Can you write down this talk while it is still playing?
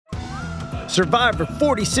Survivor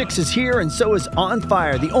 46 is here, and so is On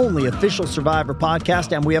Fire, the only official Survivor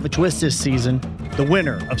podcast, and we have a twist this season. The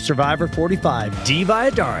winner of Survivor 45, Dee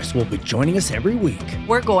Valladares, will be joining us every week.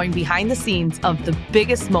 We're going behind the scenes of the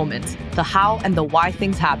biggest moments, the how and the why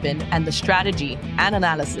things happen, and the strategy and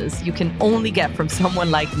analysis you can only get from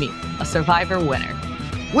someone like me, a Survivor winner.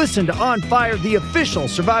 Listen to On Fire, the official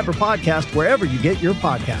Survivor podcast, wherever you get your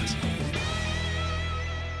podcasts.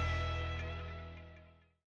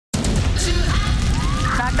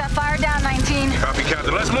 Knock that fire down, 19. Copy,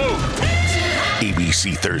 Captain. Let's move.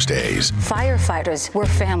 ABC Thursdays. Firefighters, we're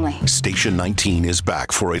family. Station 19 is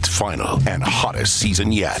back for its final and hottest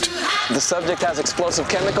season yet. The subject has explosive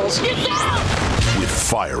chemicals. With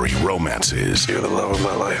fiery romances. You're the love of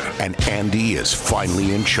my life. And Andy is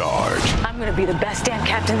finally in charge. I'm going to be the best damn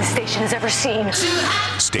captain the station has ever seen.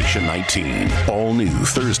 Station 19. All new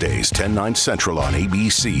Thursdays, 10/9 Central on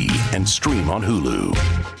ABC and stream on Hulu.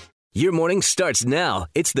 Your morning starts now.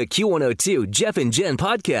 It's the Q102 Jeff and Jen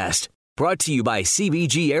podcast. Brought to you by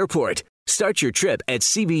CBG Airport. Start your trip at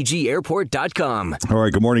CBGAirport.com. All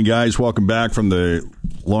right, good morning, guys. Welcome back from the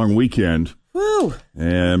long weekend. Woo!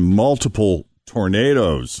 And multiple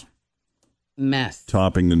tornadoes. Mess.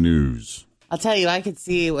 Topping the news. I'll tell you, I could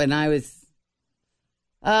see when I was,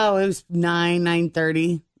 it was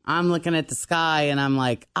 9:30. I'm looking at the sky, and I'm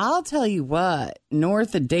like, I'll tell you what,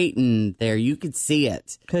 north of Dayton there, you could see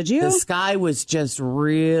it. Could you? The sky was just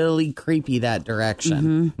really creepy that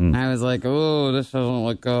direction. Mm-hmm. I was like, oh, this doesn't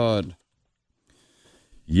look good.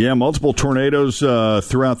 Yeah, multiple tornadoes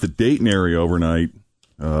throughout the Dayton area overnight.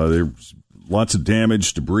 There's lots of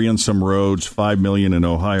damage, debris on some roads, 5 million in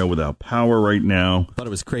Ohio without power right now. Thought it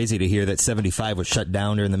was crazy to hear that 75 was shut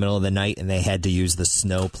down during the middle of the night, and they had to use the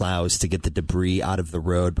snow plows to get the debris out of the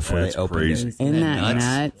road before That's they opened crazy. it. Isn't that nuts?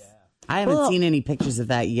 Yeah. I haven't seen any pictures of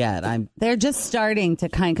that yet. They're just starting to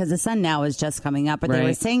because the sun now is just coming up, but they were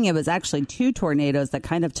Right. saying it was actually two tornadoes that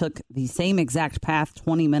kind of took the same exact path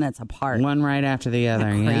 20 minutes apart. One right after the other.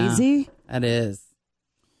 Isn't that crazy? Yeah, that is.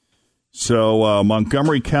 So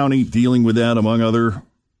Montgomery County dealing with that, among other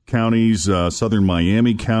counties, southern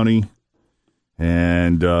Miami County,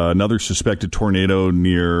 and another suspected tornado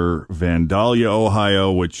near Vandalia,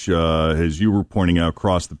 Ohio, which, as you were pointing out,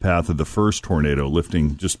 crossed the path of the first tornado,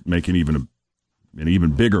 making an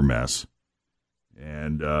even bigger mess.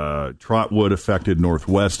 And Trotwood affected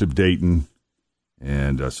northwest of Dayton,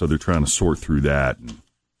 and so they're trying to sort through that and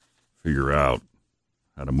figure out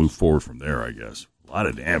how to move forward from there, I guess. A lot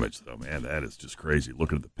of damage, though, man. That is just crazy.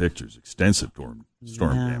 Looking at the pictures, extensive storm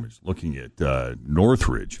damage. Looking at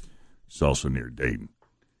Northridge, it's also near Dayton.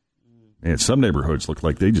 Man, some neighborhoods look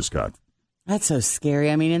like they just got That's so scary.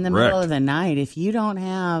 I mean, in the middle of the night, if you don't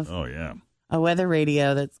have a weather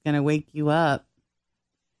radio that's going to wake you up,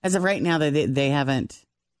 as of right now, they haven't.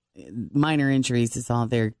 Minor injuries is all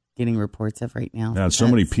they're getting reports of right now. Yeah, so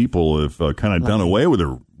many people have kind of done away with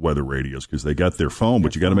their weather radios because they got their phone,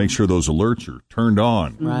 but you got to make sure those alerts are turned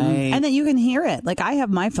on. Right. And then you can hear it. Like, I have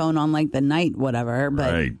my phone on, like, the night, whatever.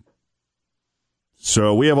 But Right.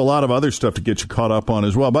 So we have a lot of other stuff to get you caught up on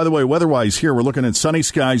as well. By the way, weather-wise here, we're looking at sunny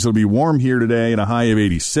skies. It'll be warm here today and a high of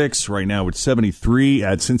 86. Right now it's 73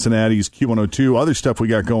 at Cincinnati's Q102. Other stuff we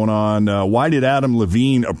got going on. Why did Adam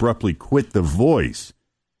Levine abruptly quit The Voice?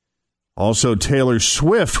 Also, Taylor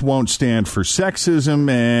Swift won't stand for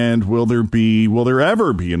sexism, and will there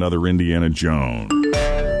ever be another Indiana Jones?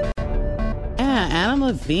 Yeah, Adam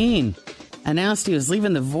Levine announced he was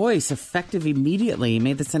leaving The Voice effective immediately. He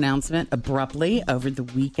made this announcement abruptly over the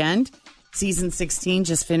weekend. Season 16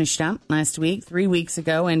 just finished up last week. 3 weeks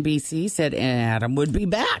ago, NBC said Adam would be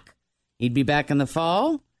back. He'd be back in the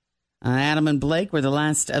fall. Adam and Blake were the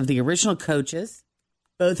last of the original coaches.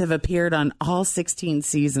 Both have appeared on all 16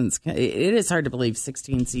 seasons. It is hard to believe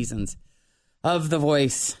 16 seasons of The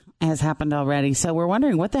Voice has happened already. So we're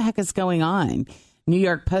wondering what the heck is going on. New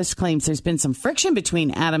York Post claims there's been some friction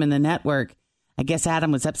between Adam and the network. I guess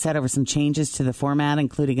Adam was upset over some changes to the format,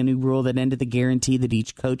 including a new rule that ended the guarantee that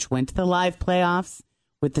each coach went to the live playoffs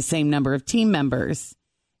with the same number of team members.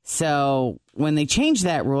 So when they changed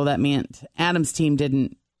that rule, that meant Adam's team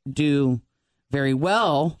didn't do very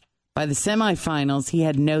well. By the semifinals, he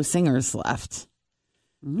had no singers left.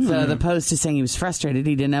 So the Post is saying he was frustrated.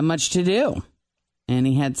 He didn't have much to do. And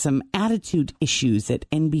he had some attitude issues at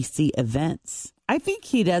NBC events. I think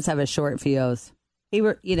he does have a short fuse. He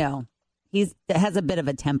has a bit of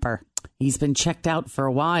a temper. He's been checked out for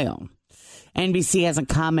a while. NBC hasn't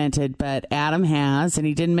commented, but Adam has, and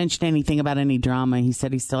he didn't mention anything about any drama. He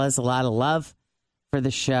said he still has a lot of love for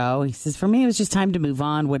the show. He says, for me, it was just time to move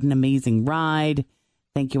on. What an amazing ride.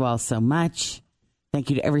 Thank you all so much. Thank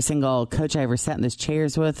you to every single coach I ever sat in those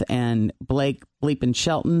chairs with, and Blake Bleepin'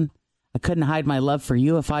 Shelton. I couldn't hide my love for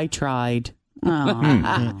you if I tried.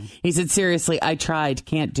 He said, seriously, I tried.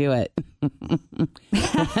 Can't do it.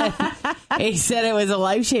 He said it was a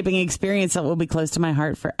life-shaping experience that will be close to my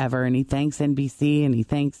heart forever. And he thanks NBC, and he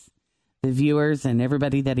thanks the viewers and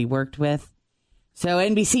everybody that he worked with. So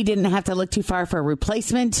NBC didn't have to look too far for a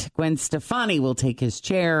replacement. Gwen Stefani will take his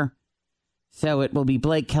chair. So it will be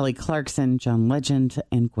Blake, Kelly Clarkson, John Legend,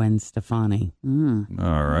 and Gwen Stefani. All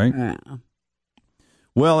right.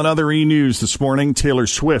 Well, in other e-news this morning, Taylor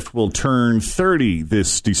Swift will turn 30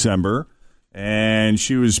 this December, and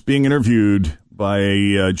she was being interviewed by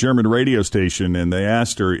a German radio station, and they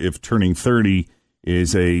asked her if turning 30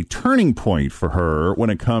 is a turning point for her when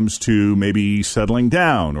it comes to maybe settling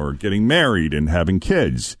down or getting married and having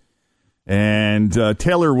kids. And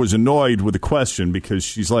Taylor was annoyed with the question because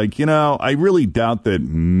she's like, I really doubt that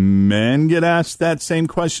men get asked that same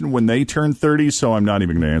question when they turn 30, so I'm not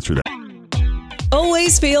even going to answer that.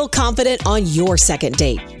 Always feel confident on your second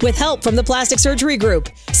date. With help from the Plastic Surgery Group.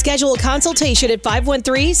 Schedule a consultation at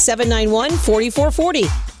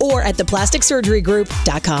 513-791-4440 or at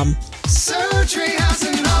theplasticsurgerygroup.com. Surgery has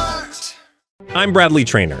an art. I'm Bradley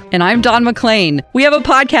Trainer. And I'm Don McClain. We have a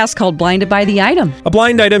podcast called Blinded by the Item. A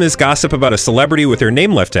blind item is gossip about a celebrity with their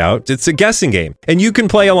name left out. It's a guessing game, and you can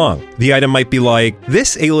play along. The item might be like,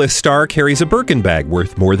 this A-list star carries a Birkin bag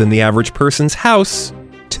worth more than the average person's house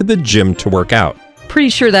to the gym to work out. Pretty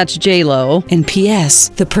sure that's J-Lo. And P.S.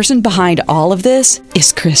 the person behind all of this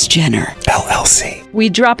is Kris Jenner, LLC. We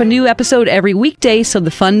drop a new episode every weekday so the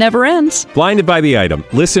fun never ends. Blinded by the Item.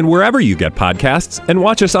 Listen wherever you get podcasts and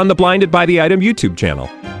watch us on the Blinded by the Item YouTube channel.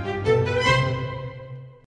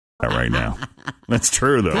 Right now. That's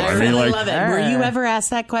true, though. I really love it. Were you ever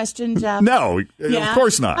asked that question, Jeff? No, of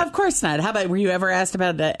course not. Of course not. How about, were you ever asked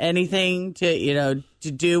about anything to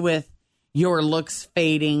do with your looks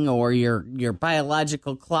fading or your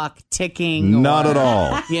biological clock ticking? Not at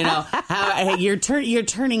all. How you're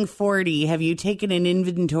turning 40. Have you taken an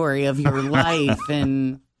inventory of your life?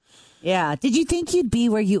 And yeah, did you think you'd be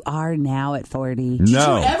where you are now at 40? No. Did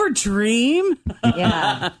you ever dream?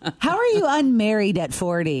 Yeah. How are you unmarried at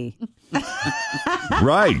 40?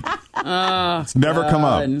 Right. It's never come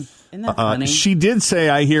up. Isn't that funny? She did say,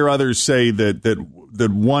 I hear others say that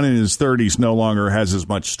one in his 30s no longer has as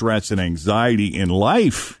much stress and anxiety in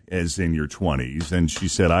life as in your 20s. And she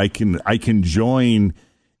said, I can join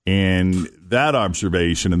in that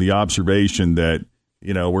observation and the observation that,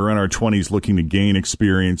 we're in our 20s looking to gain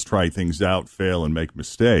experience, try things out, fail, and make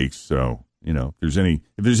mistakes. So, if there's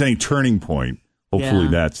any turning point, hopefully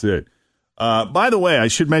that's it. By the way, I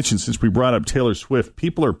should mention, since we brought up Taylor Swift,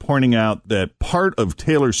 people are pointing out that part of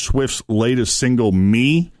Taylor Swift's latest single,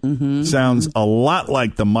 Me, sounds a lot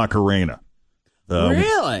like the Macarena.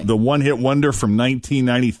 Really? The one-hit wonder from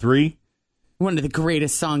 1993. One of the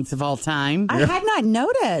greatest songs of all time. I had not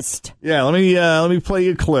noticed. Yeah, let me play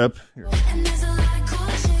you a clip. Here.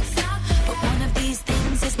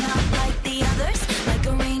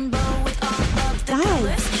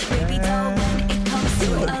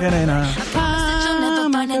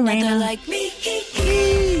 Like me.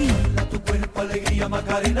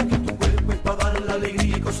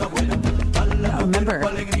 I remember.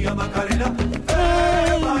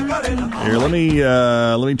 Here, let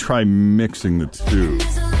me try mixing the two.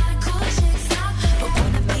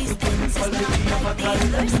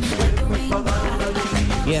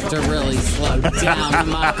 You have to really slow down the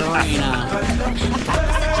Macarena.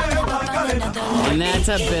 And that's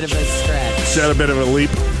a bit of a stretch. Is that a bit of a leap?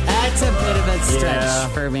 That's a bit of a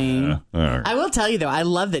stretch for me. Yeah. All right. I will tell you, though, I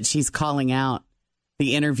love that she's calling out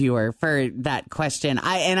the interviewer for that question.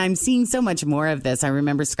 I'm seeing so much more of this. I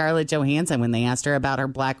remember Scarlett Johansson when they asked her about her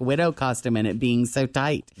Black Widow costume and it being so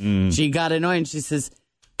tight. She got annoyed and she says,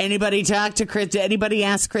 anybody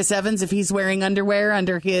ask Chris Evans if he's wearing underwear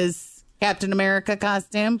under his Captain America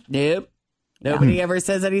costume? Nope. Nobody ever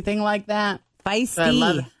says anything like that. Feisty. So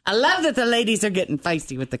I love that the ladies are getting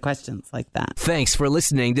feisty with the questions like that. Thanks for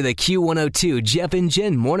listening to the Q102 Jeff and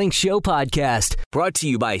Jen Morning Show podcast, brought to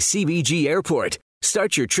you by CBG Airport.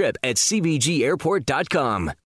 Start your trip at CBGAirport.com.